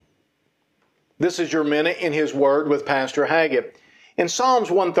This is your Minute in His Word with Pastor Haggett. In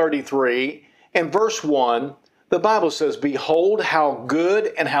Psalms 133 and verse 1, the Bible says, "Behold how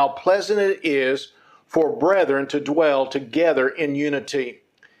good and how pleasant it is for brethren to dwell together in unity."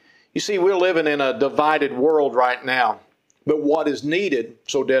 You see, we're living in a divided world right now. But what is needed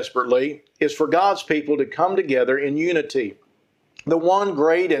so desperately is for God's people to come together in unity. The one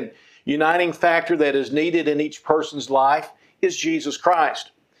great and uniting factor that is needed in each person's life is Jesus Christ.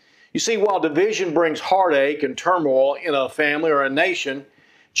 You see, while division brings heartache and turmoil in a family or a nation,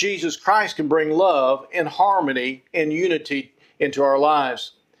 Jesus Christ can bring love and harmony and unity into our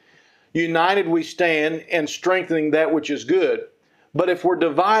lives. United we stand and strengthening that which is good. But if we're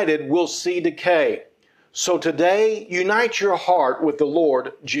divided, we'll see decay. So today, unite your heart with the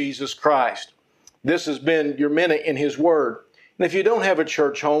Lord Jesus Christ. This has been your Minute in His Word. And if you don't have a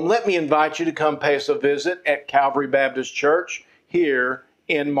church home, let me invite you to come pay us a visit at Calvary Baptist Church here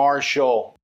in Marshall.